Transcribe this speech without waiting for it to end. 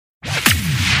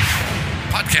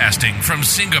Podcasting from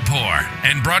Singapore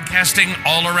and broadcasting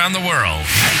all around the world.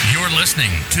 You're listening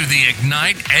to the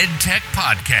Ignite EdTech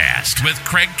Podcast with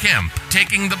Craig Kemp,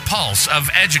 taking the pulse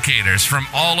of educators from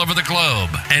all over the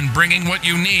globe and bringing what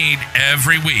you need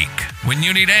every week. When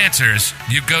you need answers,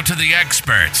 you go to the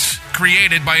experts.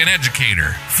 Created by an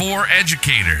educator, for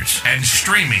educators, and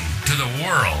streaming to the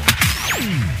world.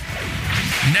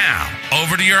 Now,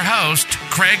 over to your host,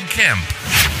 Craig Kemp.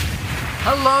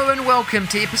 Hello and welcome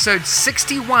to episode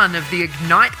 61 of the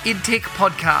Ignite EdTech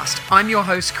Podcast. I'm your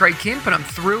host, Craig Kemp, and I'm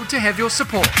thrilled to have your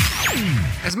support.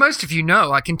 As most of you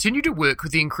know, I continue to work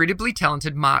with the incredibly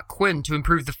talented Mark Quinn to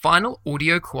improve the final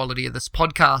audio quality of this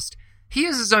podcast. He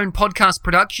has his own podcast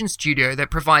production studio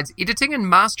that provides editing and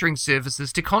mastering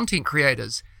services to content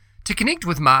creators. To connect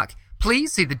with Mark,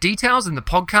 please see the details in the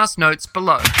podcast notes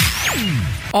below.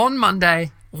 On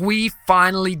Monday, we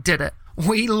finally did it.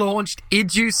 We launched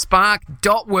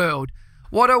EduSpark.world.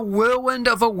 What a whirlwind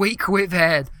of a week we've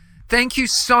had. Thank you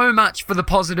so much for the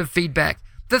positive feedback.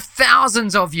 The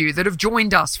thousands of you that have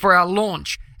joined us for our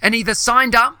launch and either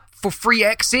signed up for free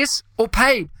access or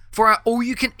paid for our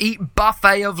all-you-can-eat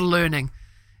buffet of learning.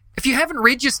 If you haven't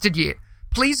registered yet,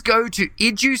 please go to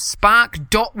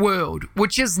EduSpark.world,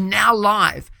 which is now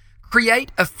live.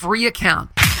 Create a free account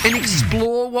and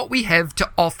explore what we have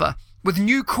to offer. With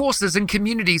new courses and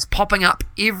communities popping up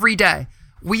every day,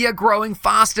 we are growing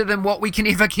faster than what we can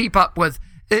ever keep up with.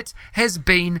 It has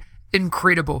been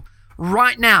incredible.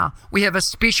 Right now, we have a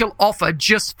special offer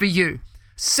just for you.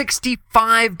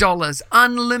 $65,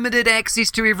 unlimited access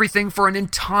to everything for an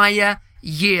entire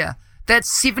year.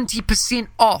 That's 70%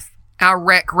 off our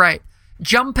rack rate.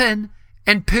 Jump in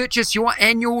and purchase your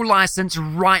annual license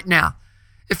right now.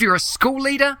 If you're a school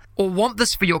leader or want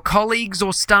this for your colleagues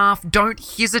or staff, don't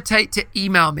hesitate to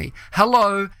email me,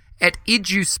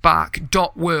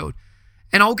 hello@eduspark.world,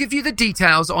 and I'll give you the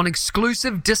details on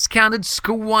exclusive discounted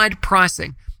school-wide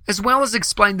pricing, as well as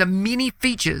explain the many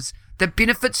features that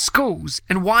benefit schools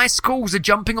and why schools are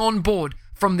jumping on board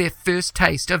from their first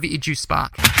taste of EduSpark.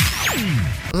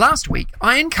 Last week,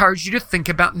 I encouraged you to think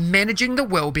about managing the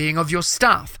well-being of your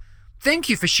staff. Thank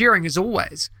you for sharing as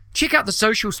always. Check out the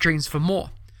social streams for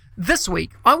more. This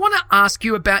week, I want to ask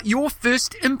you about your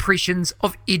first impressions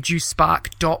of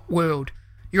EduSpark.world.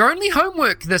 Your only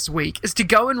homework this week is to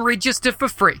go and register for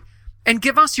free and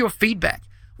give us your feedback.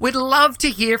 We'd love to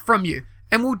hear from you,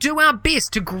 and we'll do our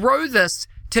best to grow this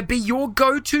to be your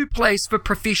go-to place for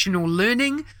professional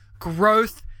learning,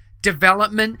 growth,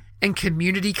 development, and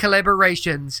community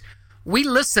collaborations. We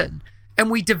listen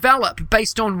and we develop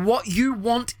based on what you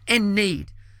want and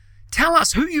need. Tell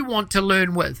us who you want to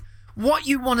learn with, what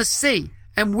you want to see,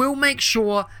 and we'll make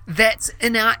sure that's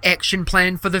in our action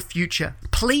plan for the future.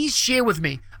 Please share with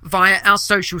me via our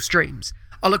social streams.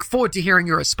 I look forward to hearing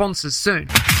your responses soon.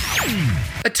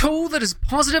 A tool that has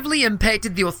positively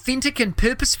impacted the authentic and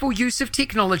purposeful use of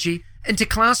technology into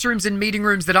classrooms and meeting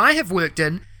rooms that I have worked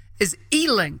in is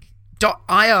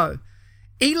elink.io.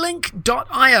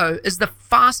 Elink.io is the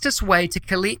fastest way to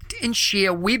collect and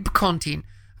share web content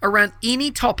around any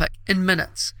topic in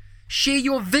minutes. Share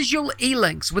your visual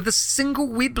e-links with a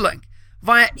single web link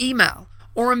via email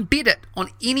or embed it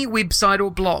on any website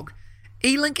or blog.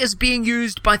 E-link is being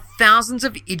used by thousands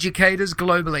of educators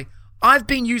globally. I've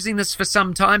been using this for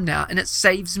some time now and it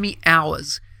saves me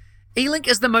hours. E-link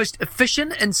is the most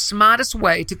efficient and smartest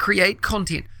way to create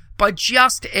content by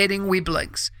just adding web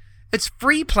links. Its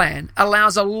free plan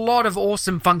allows a lot of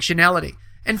awesome functionality,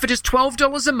 and for just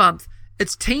 $12 a month,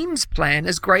 its Teams plan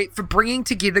is great for bringing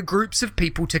together groups of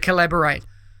people to collaborate.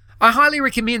 I highly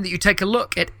recommend that you take a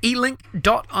look at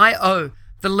elink.io.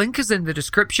 The link is in the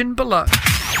description below.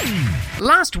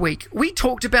 Last week, we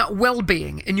talked about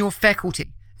well-being in your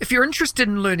faculty. If you're interested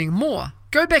in learning more,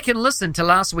 go back and listen to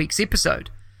last week's episode.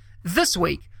 This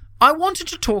week, I wanted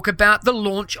to talk about the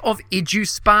launch of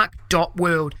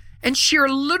EduSpark.world and share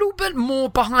a little bit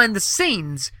more behind the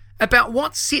scenes about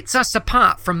what sets us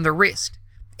apart from the rest.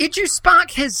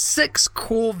 EduSpark has 6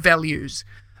 core values,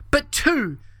 but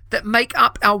 2 that make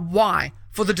up our why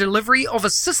for the delivery of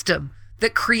a system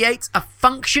that creates a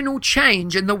functional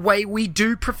change in the way we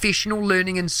do professional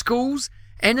learning in schools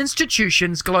and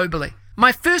institutions globally.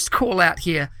 My first call out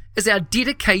here is our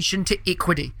dedication to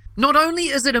equity. Not only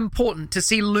is it important to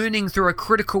see learning through a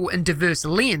critical and diverse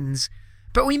lens,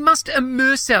 but we must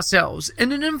immerse ourselves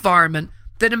in an environment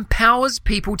that empowers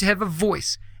people to have a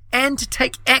voice and to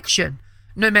take action,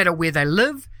 no matter where they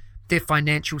live, their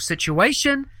financial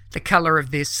situation, the color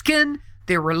of their skin,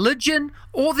 their religion,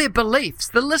 or their beliefs.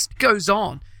 The list goes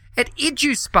on. At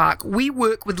EduSpark, we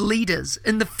work with leaders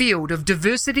in the field of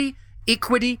diversity,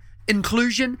 equity,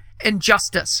 inclusion, and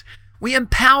justice. We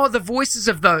empower the voices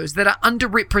of those that are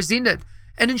underrepresented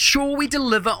and ensure we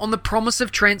deliver on the promise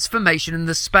of transformation in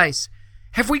this space.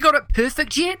 Have we got it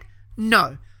perfect yet?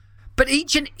 No. But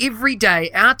each and every day,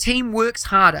 our team works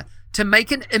harder to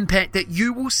make an impact that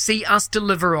you will see us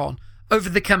deliver on over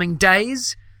the coming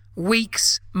days,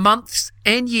 weeks, months,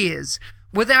 and years,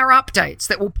 with our updates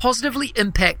that will positively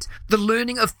impact the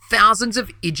learning of thousands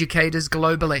of educators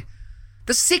globally.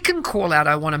 The second call out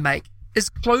I want to make is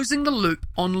closing the loop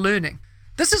on learning.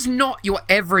 This is not your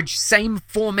average same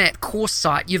format course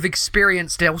site you've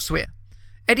experienced elsewhere.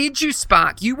 At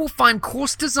EduSpark, you will find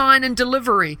course design and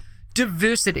delivery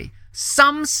diversity,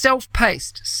 some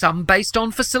self-paced, some based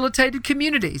on facilitated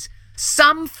communities,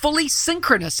 some fully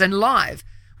synchronous and live.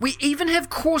 We even have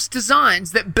course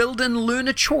designs that build in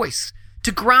learner choice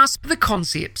to grasp the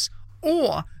concepts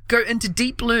or go into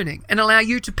deep learning and allow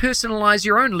you to personalize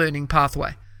your own learning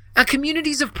pathway. Our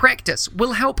communities of practice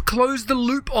will help close the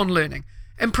loop on learning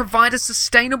and provide a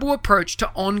sustainable approach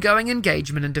to ongoing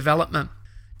engagement and development.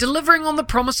 Delivering on the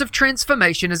promise of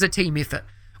transformation is a team effort.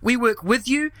 We work with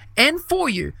you and for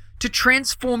you to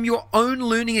transform your own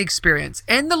learning experience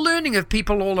and the learning of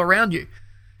people all around you.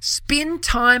 Spend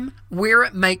time where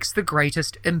it makes the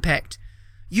greatest impact.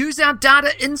 Use our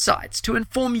data insights to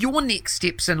inform your next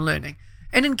steps in learning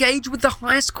and engage with the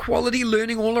highest quality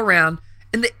learning all around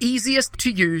in the easiest to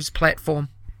use platform.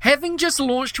 Having just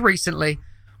launched recently,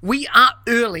 we are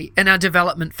early in our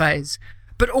development phase,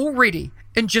 but already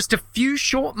in just a few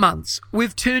short months,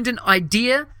 we've turned an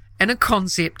idea and a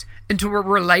concept into a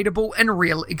relatable and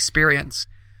real experience.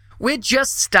 We're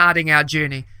just starting our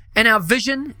journey, and our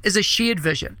vision is a shared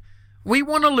vision. We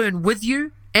want to learn with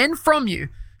you and from you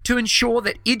to ensure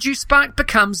that EduSpark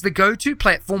becomes the go-to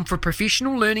platform for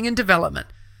professional learning and development.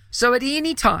 So at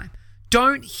any time,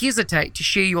 don't hesitate to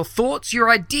share your thoughts, your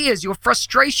ideas, your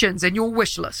frustrations, and your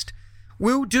wish list.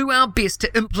 We'll do our best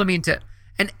to implement it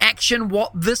and action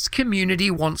what this community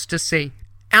wants to see.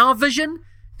 Our vision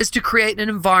is to create an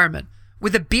environment where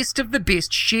the best of the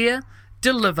best share,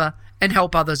 deliver, and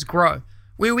help others grow,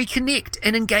 where we connect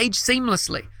and engage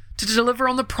seamlessly to deliver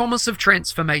on the promise of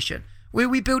transformation, where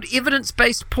we build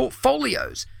evidence-based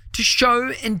portfolios to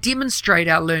show and demonstrate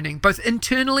our learning, both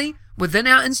internally within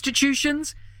our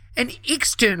institutions and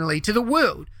externally to the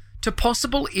world, to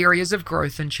possible areas of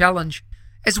growth and challenge.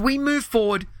 As we move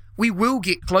forward, we will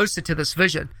get closer to this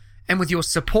vision, and with your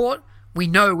support, we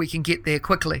know we can get there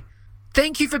quickly.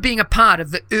 Thank you for being a part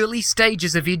of the early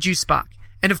stages of EduSpark,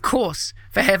 and of course,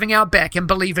 for having our back and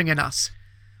believing in us.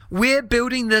 We're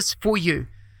building this for you,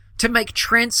 to make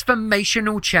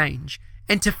transformational change,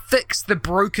 and to fix the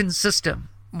broken system,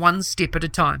 one step at a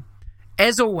time.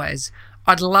 As always,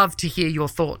 I'd love to hear your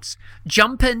thoughts.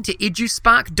 Jump into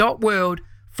eduspark.world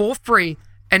for free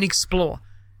and explore.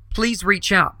 Please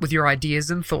reach out with your ideas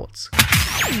and thoughts.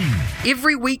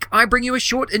 Every week, I bring you a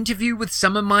short interview with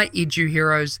some of my edu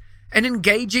heroes, an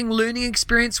engaging learning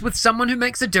experience with someone who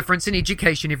makes a difference in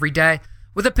education every day,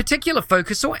 with a particular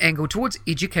focus or angle towards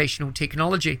educational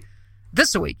technology.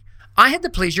 This week, I had the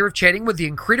pleasure of chatting with the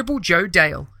incredible Joe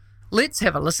Dale. Let's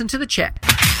have a listen to the chat.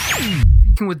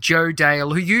 Speaking with Joe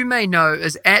Dale, who you may know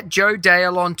as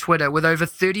 @JoeDale on Twitter with over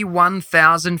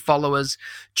 31,000 followers.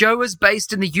 Joe is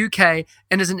based in the UK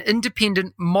and is an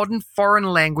independent modern foreign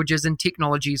languages and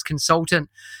technologies consultant.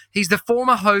 He's the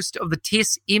former host of the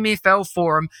TESS MFL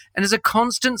forum and is a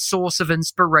constant source of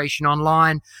inspiration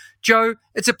online. Joe,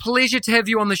 it's a pleasure to have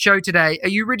you on the show today. Are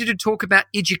you ready to talk about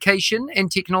education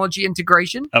and technology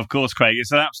integration? Of course, Craig.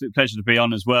 It's an absolute pleasure to be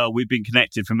on as well. We've been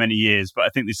connected for many years, but I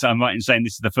think I'm right in saying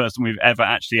this is the first time we've ever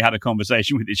actually had a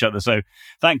conversation with each other. So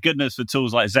thank goodness for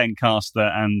tools like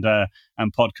Zencaster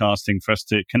and podcasting for us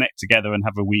to connect together and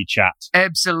have a wee chat.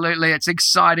 Absolutely. It's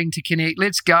exciting to connect.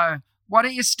 Let's go. Why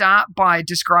don't you start by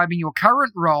describing your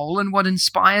current role and what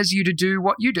inspires you to do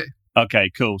what you do?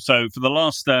 Okay, cool. So for the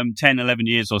last 10, 11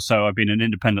 years or so, I've been an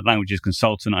independent languages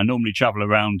consultant. I normally travel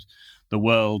around the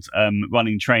world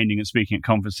running training and speaking at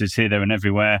conferences here, there and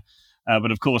everywhere.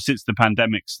 But of course, since the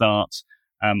pandemic starts,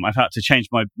 I've had to change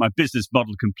my business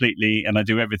model completely, and I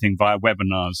do everything via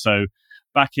webinars. So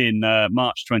back in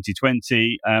March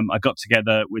 2020, I got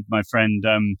together with my friend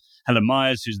Helen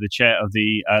Myers, who's the chair of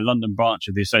the London branch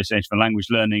of the Association for Language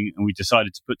Learning, and we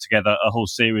decided to put together a whole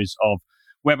series of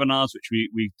webinars, which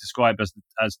we describe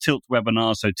as TILT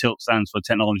webinars. So TILT stands for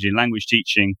Technology and Language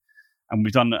Teaching. And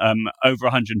we've done over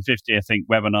 150, I think,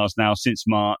 webinars now since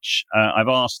March. I've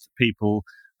asked people,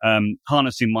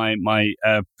 harnessing my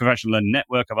professional learning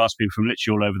network, I've asked people from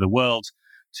literally all over the world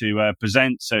to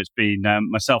present. So it's been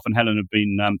myself and Helen have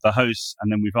been the hosts.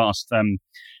 And then we've asked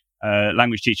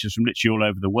language teachers from literally all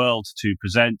over the world to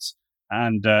present.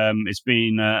 And it's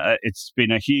been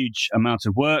a huge amount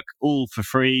of work, all for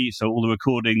free. So all the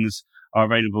recordings are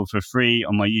available for free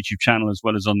on my YouTube channel, as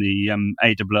well as on the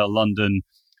AWL London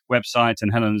website.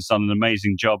 And Helen has done an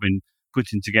amazing job in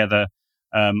putting together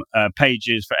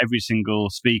pages for every single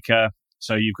speaker.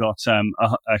 So you've got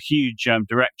a huge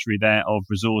directory there of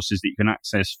resources that you can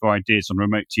access for ideas on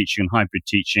remote teaching and hybrid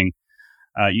teaching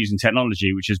using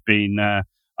technology, which has been,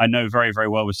 I know, very, very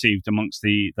well received amongst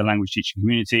the language teaching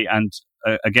community. And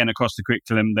again, across the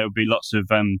curriculum, there will be lots of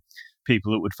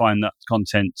people that would find that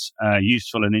content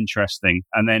useful and interesting.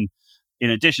 And then in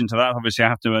addition to that, obviously, I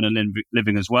have to earn a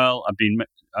living as well.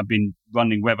 I've been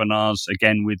running webinars,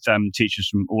 again, with teachers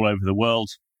from all over the world.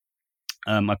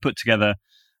 I put together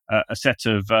a set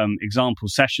of example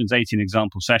sessions, 18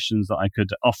 example sessions that I could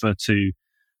offer to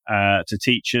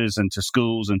teachers and to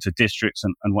schools and to districts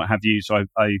and what have you. So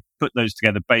I put those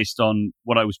together based on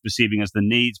what I was perceiving as the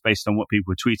needs, based on what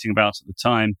people were tweeting about at the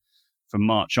time from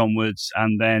March onwards.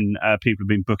 And then people have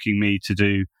been booking me to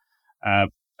do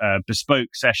bespoke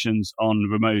sessions on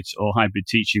remote or hybrid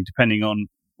teaching, depending on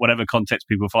whatever context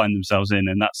people find themselves in.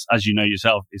 And that's, as you know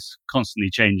yourself, is constantly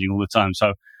changing all the time.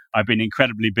 So I've been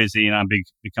incredibly busy, and I'm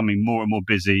becoming more and more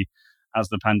busy as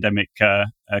the pandemic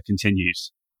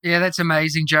continues. Yeah, that's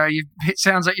amazing, Joe. It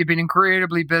sounds like you've been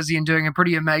incredibly busy and doing a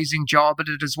pretty amazing job at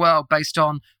it as well, based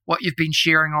on what you've been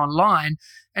sharing online.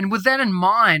 And with that in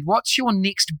mind, what's your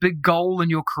next big goal in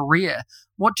your career?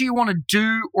 What do you want to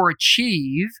do or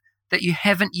achieve that you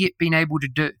haven't yet been able to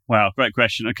do? Wow, great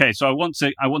question. Okay, so I want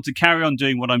to carry on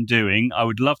doing what I'm doing. I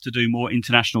would love to do more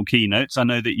international keynotes. I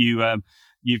know that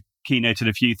you've keynoted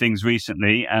a few things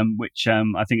recently, which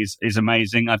I think is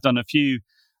amazing. I've done a few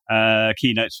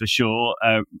keynotes for sure.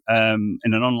 In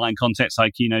an online context, I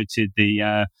keynoted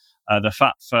the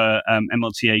FATFA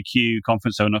MLTAQ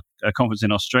conference, so a conference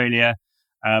in Australia.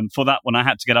 For that one, I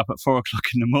had to get up at 4:00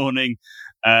 in the morning,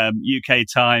 UK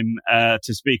time,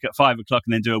 to speak at 5:00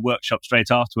 and then do a workshop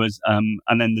straight afterwards.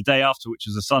 And then the day after, which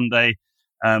was a Sunday,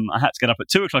 I had to get up at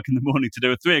 2:00 in the morning to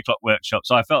do a 3:00 workshop.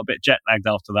 So I felt a bit jet lagged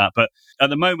after that. But at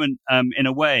the moment, in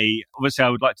a way, obviously I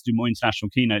would like to do more international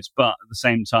keynotes, but at the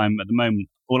same time, at the moment,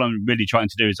 all I'm really trying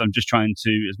to do is I'm just trying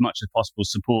to, as much as possible,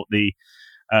 support the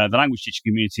language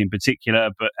teaching community in particular,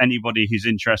 but anybody who's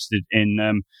interested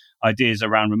in ideas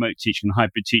around remote teaching and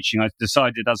hybrid teaching. I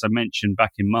decided, as I mentioned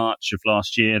back in March of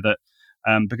last year, that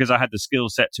because I had the skill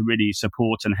set to really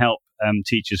support and help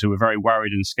teachers who were very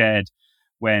worried and scared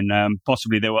when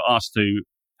possibly they were asked to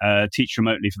teach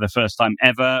remotely for the first time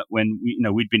ever, when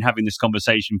we'd been having this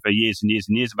conversation for years and years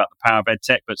and years about the power of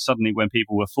EdTech, but suddenly when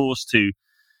people were forced to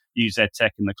use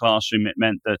EdTech in the classroom, it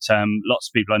meant that lots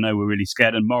of people I know were really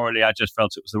scared, and morally I just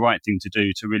felt it was the right thing to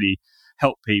do to really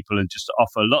help people and just to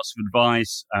offer lots of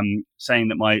advice, saying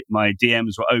that my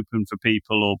DMs were open for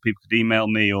people, or people could email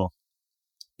me, or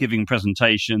giving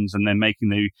presentations and then making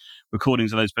the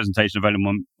recordings of those presentations available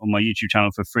on my YouTube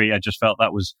channel for free. I just felt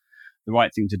that was the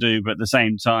right thing to do. But at the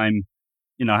same time,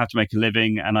 I have to make a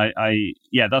living, and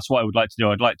that's what I would like to do.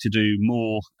 I'd like to do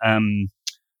more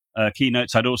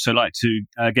keynotes. I'd also like to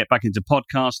get back into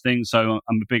podcasting. So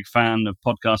I'm a big fan of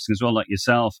podcasting as well, like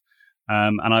yourself.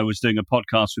 And I was doing a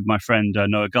podcast with my friend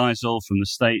Noah Geisel from the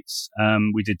States.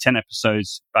 We did 10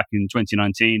 episodes back in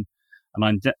 2019,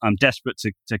 and I'm desperate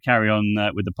to carry on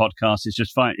with the podcast. It's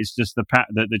just fine. It's just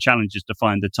the challenge is to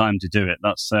find the time to do it.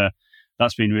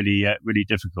 That's been really really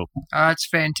difficult. It's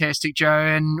fantastic, Joe,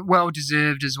 and well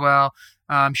deserved as well.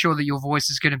 I'm sure that your voice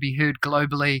is going to be heard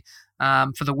globally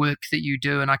for the work that you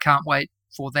do, and I can't wait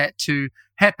for that to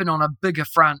happen on a bigger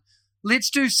front.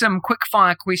 Let's do some quick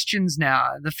fire questions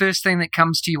now. The first thing that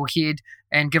comes to your head,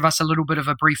 and give us a little bit of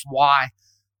a brief why.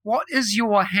 What is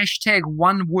your hashtag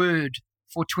one word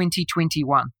for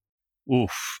 2021?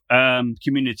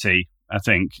 Community, I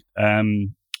think.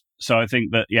 So I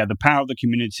think that, the power of the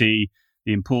community,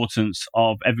 the importance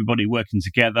of everybody working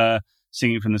together,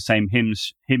 singing from the same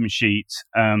hymn sheet,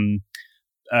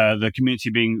 the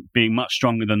community being much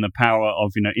stronger than the power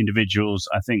of individuals.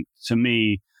 I think, to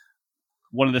me,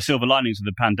 one of the silver linings of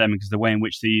the pandemic is the way in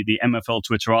which the MFL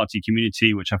Twitterati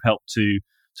community, which I've helped to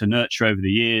nurture over the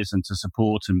years and to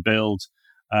support and build,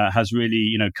 has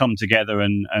really come together,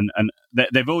 and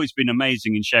they've always been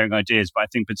amazing in sharing ideas. But I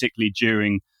think particularly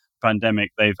during the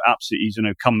pandemic, they've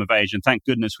absolutely come of age. And thank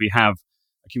goodness we have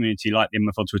a community like the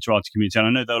MFL Twitterati community. And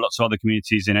I know there are lots of other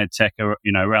communities in EdTech,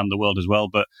 around the world as well.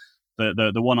 But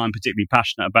the one I'm particularly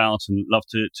passionate about and love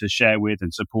to share with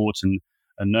and support and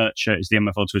nurture is the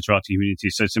MFL Twitterati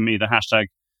community. So to me, the hashtag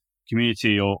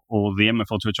community or the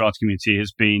MFL Twitterati community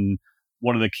has been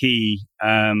one of the key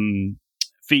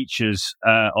features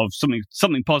of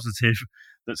something positive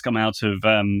that's come out of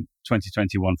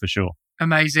 2021 for sure.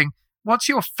 Amazing. What's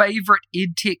your favorite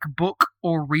EdTech book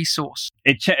or resource?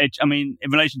 I mean,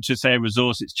 in relation to, say, a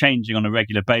resource, it's changing on a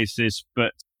regular basis.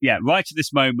 But yeah, right at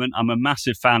this moment, I'm a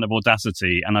massive fan of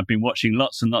Audacity, and I've been watching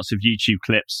lots and lots of YouTube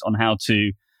clips on how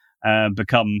to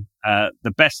become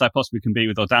the best I possibly can be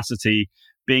with Audacity.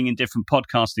 Being in different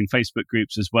podcasting Facebook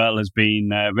groups as well has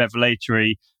been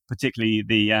revelatory, particularly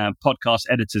the Podcast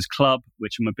Editors Club,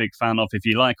 which I'm a big fan of. If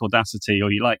you like Audacity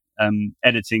or you like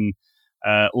editing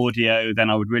audio,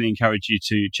 then I would really encourage you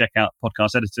to check out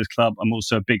Podcast Editors Club. I'm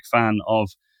also a big fan of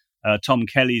Tom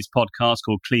Kelly's podcast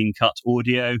called Clean Cut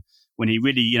Audio, when he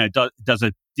really, does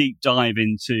a deep dive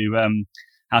into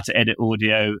how to edit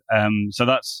audio. So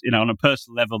that's, on a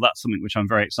personal level, that's something which I'm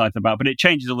very excited about. But it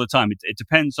changes all the time. It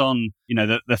depends on,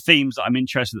 the themes that I'm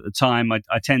interested at the time. I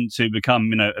tend to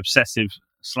become,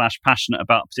 obsessive/passionate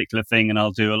about a particular thing, and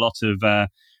I'll do a lot of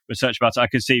research about it. I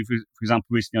can see, for example,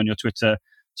 recently on your Twitter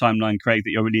timeline, Craig,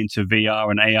 that you're really into VR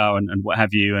and AR and what have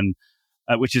you, and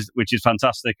which is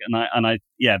fantastic. And I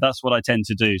that's what I tend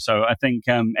to do. So I think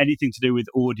anything to do with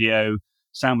audio,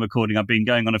 sound recording. I've been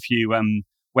going on a few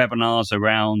webinars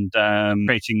around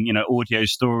creating, audio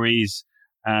stories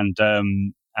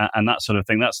and that sort of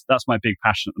thing. That's my big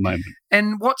passion at the moment.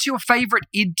 And what's your favorite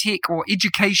EdTech or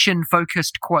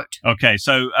education-focused quote? Okay,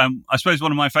 so I suppose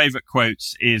one of my favorite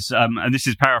quotes is, and this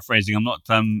is paraphrasing, I'm not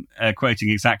quoting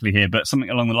exactly here, but something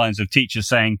along the lines of teachers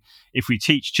saying, if we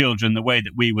teach children the way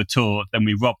that we were taught, then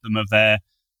we rob them of their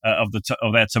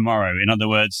tomorrow. In other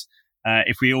words,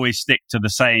 if we always stick to the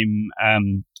same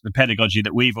the pedagogy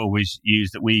that we've always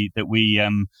used, that we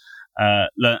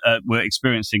we're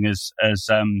experiencing as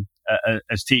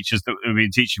teachers that we've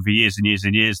been teaching for years and years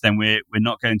and years, then we're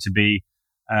not going to be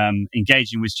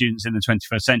engaging with students in the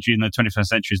 21st century. And the 21st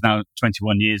century is now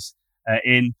 21 years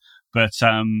in. But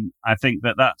I think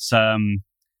that's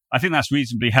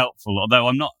reasonably helpful. Although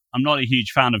I'm not a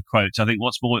huge fan of quotes. I think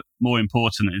what's more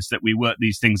important is that we work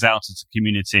these things out as a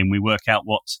community, and we work out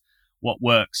what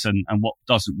works and what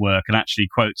doesn't work. And actually,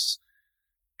 quotes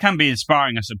can be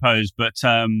inspiring, I suppose, but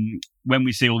when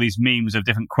we see all these memes of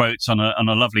different quotes on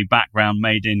a lovely background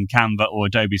made in Canva or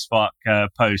Adobe Spark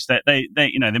post, they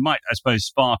might, I suppose,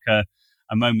 spark a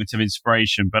moment of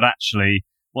inspiration. But actually,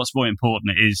 what's more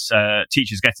important is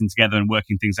teachers getting together and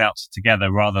working things out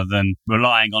together, rather than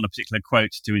relying on a particular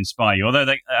quote to inspire you. Although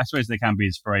I suppose they can be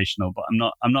inspirational, but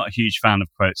I'm not a huge fan of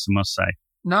quotes, I must say.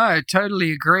 No,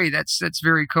 totally agree. That's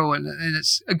very cool. And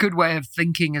it's a good way of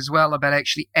thinking as well about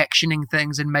actually actioning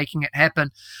things and making it happen.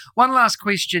 One last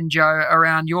question, Joe,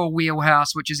 around your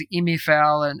wheelhouse, which is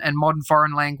MFL and modern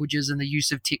foreign languages and the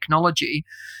use of technology.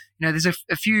 There's a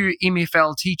few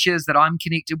MFL teachers that I'm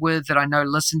connected with that I know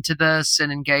listen to this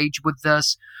and engage with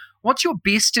this. What's your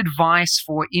best advice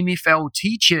for MFL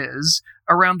teachers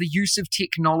around the use of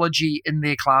technology in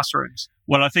their classrooms?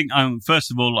 Well, I think,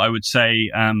 first of all, I would say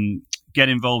get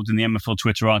involved in the MFL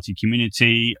Twitterati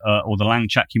community or the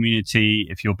LangChat community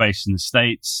if you're based in the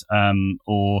States,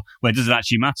 or where does it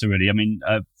actually matter, really? I mean,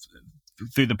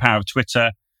 through the power of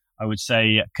Twitter, I would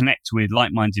say connect with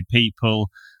like-minded people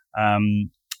and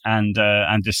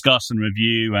discuss and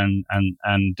review and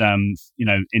in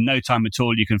no time at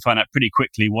all, you can find out pretty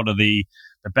quickly what are the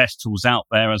best tools out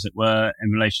there, as it were, in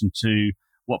relation to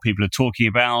what people are talking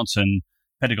about and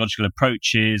pedagogical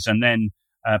approaches, and then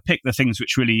pick the things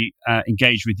which really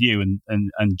engage with you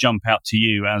and jump out to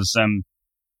you as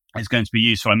is going to be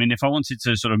useful. I mean, if I wanted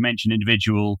to sort of mention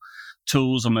individual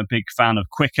tools, I'm a big fan of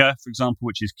Quicker, for example,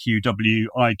 which is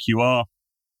QWIQR,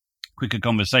 Quicker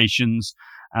Conversations,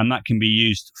 and that can be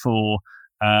used for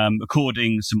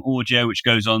recording some audio which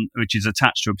is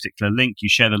attached to a particular link. You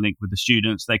share the link with the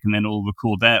students, they can then all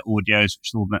record their audios,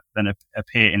 which will then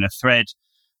appear in a thread,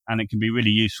 and it can be really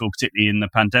useful, particularly in the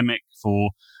pandemic, for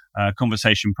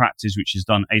conversation practice, which is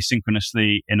done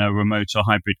asynchronously in a remote or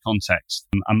hybrid context.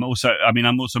 I'm also a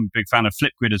big fan of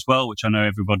Flipgrid as well, which I know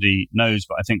everybody knows,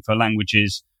 but I think for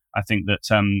languages, I think that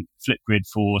Flipgrid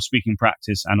for speaking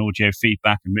practice and audio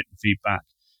feedback and written feedback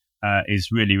is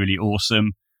really, really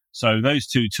awesome. So those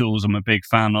two tools I'm a big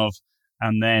fan of.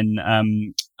 And then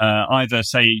either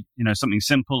say, something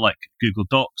simple like Google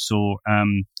Docs or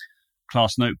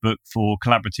Class Notebook for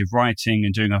collaborative writing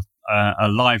and doing a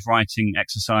live writing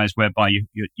exercise whereby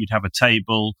you'd have a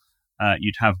table,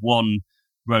 you'd have one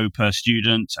row per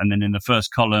student, and then in the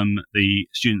first column, the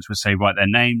students would write their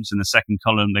names. In the second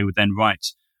column, they would then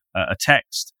write a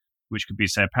text, which could be,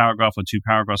 say, a paragraph or two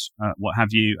paragraphs, what have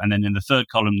you. And then in the third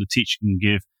column, the teacher can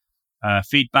give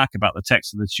feedback about the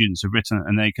text that the students have written,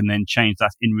 and they can then change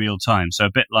that in real time. So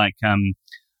a bit like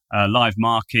live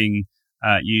marking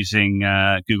using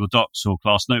Google Docs or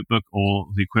Class Notebook, or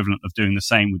the equivalent of doing the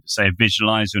same with, say, a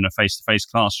visualizer in a face-to-face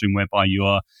classroom, whereby you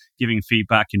are giving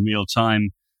feedback in real time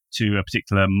to a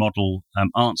particular model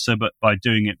answer. But by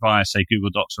doing it via, say, Google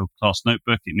Docs or Class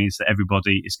Notebook, it means that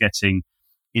everybody is getting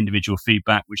individual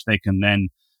feedback, which they can then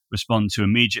respond to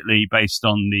immediately based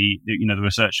on the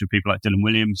research of people like Dylan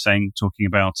Williams talking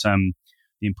about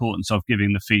the importance of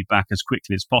giving the feedback as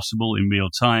quickly as possible in real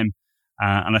time.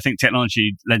 And I think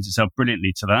technology lends itself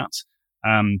brilliantly to that.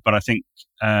 But I think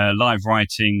live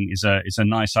writing is a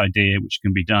nice idea, which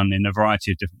can be done in a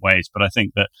variety of different ways. But I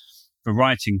think that for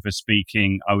writing, for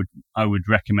speaking, I would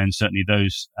recommend certainly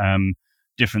those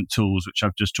different tools which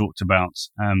I've just talked about,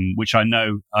 which I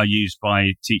know are used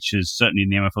by teachers, certainly in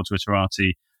the MFL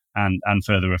Twitterati and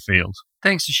further afield.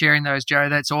 Thanks for sharing those, Joe.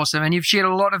 That's awesome. And you've shared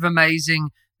a lot of amazing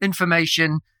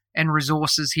information and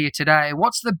resources here today.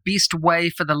 What's the best way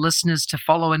for the listeners to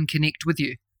follow and connect with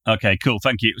you? Okay, cool.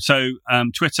 Thank you. So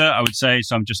Twitter, I would say,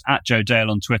 so I'm just at Joe Dale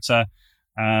on Twitter.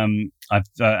 I've,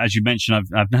 as you mentioned,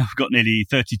 I've now got nearly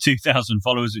 32,000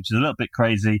 followers, which is a little bit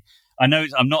crazy. I know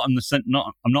I'm not on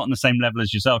the same level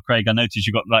as yourself, Craig. I noticed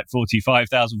you've got like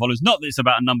 45,000 followers. Not that it's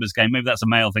about a numbers game. Maybe that's a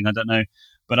male thing. I don't know.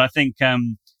 But I think,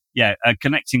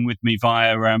 connecting with me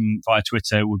via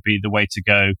Twitter would be the way to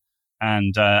go.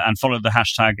 And follow the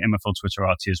hashtag MFL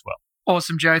Twitterati as well.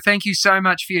 Awesome, Joe. Thank you so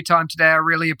much for your time today. I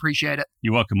really appreciate it.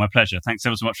 You're welcome. My pleasure. Thanks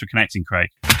ever so much for connecting, Craig.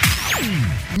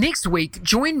 Next week,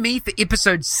 join me for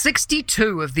episode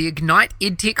 62 of the Ignite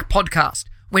EdTech podcast,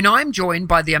 when I'm joined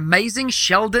by the amazing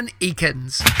Sheldon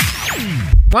Eakins.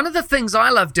 One of the things I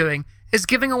love doing is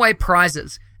giving away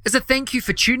prizes as a thank you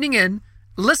for tuning in,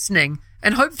 listening,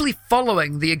 and hopefully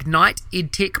following the Ignite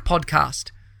EdTech podcast.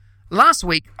 Last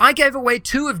week, I gave away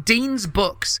 2 of Dean's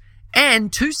books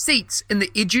and 2 seats in the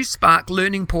EduSpark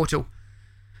Learning Portal.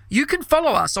 You can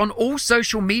follow us on all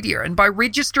social media and by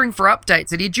registering for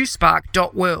updates at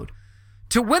eduspark.world.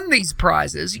 To win these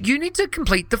prizes, you need to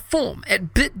complete the form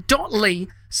at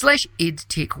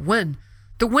bit.ly/edtechwin.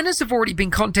 The winners have already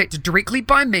been contacted directly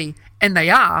by me, and they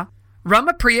are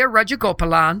Ramapriya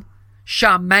Rajagopalan,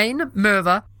 Charmaine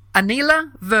Merva,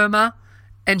 Anila Verma,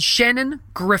 and Shannon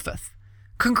Griffith.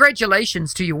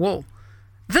 Congratulations to you all.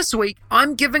 This week,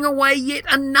 I'm giving away yet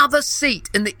another seat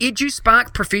in the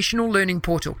EduSpark Professional Learning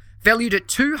Portal, valued at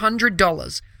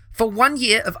 $200, for 1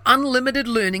 year of unlimited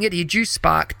learning at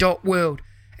eduspark.world.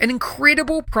 An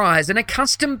incredible prize and a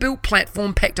custom-built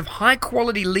platform packed of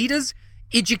high-quality leaders,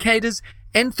 educators,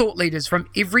 and thought leaders from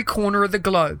every corner of the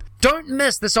globe. Don't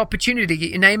miss this opportunity to get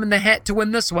your name in the hat to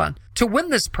win this one. To win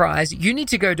this prize, you need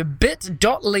to go to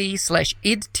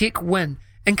bit.ly/edtechwin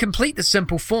and complete the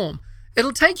simple form.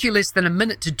 It'll take you less than a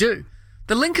minute to do.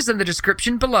 The link is in the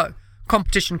description below.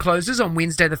 Competition closes on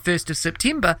Wednesday the 1st of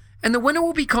September, and the winner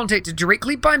will be contacted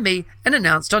directly by me and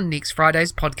announced on next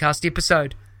Friday's podcast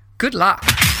episode. Good luck.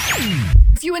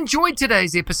 If you enjoyed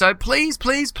today's episode, please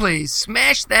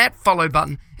smash that follow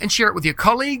button and share it with your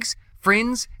colleagues,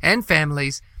 friends, and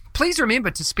families. Please remember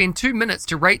to spend 2 minutes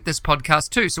to rate this podcast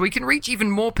too, so we can reach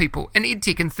even more people and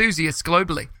EdTech enthusiasts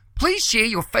globally. Please share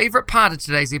your favorite part of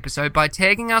today's episode by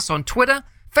tagging us on Twitter,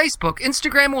 Facebook,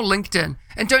 Instagram, or LinkedIn,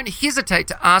 and don't hesitate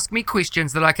to ask me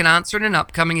questions that I can answer in an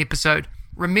upcoming episode.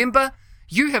 Remember,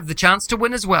 you have the chance to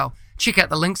win as well. Check out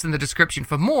the links in the description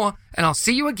for more, and I'll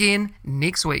see you again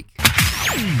next week.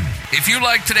 If you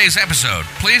liked today's episode,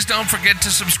 please don't forget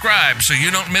to subscribe so you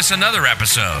don't miss another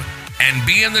episode. And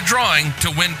be in the drawing to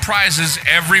win prizes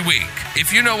every week.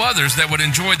 If you know others that would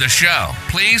enjoy the show,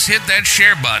 please hit that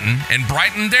share button and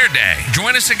brighten their day.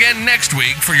 Join us again next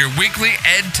week for your weekly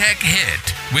EdTech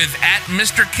hit with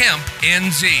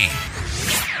 @MrKempNZ.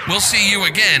 We'll see you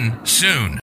again soon.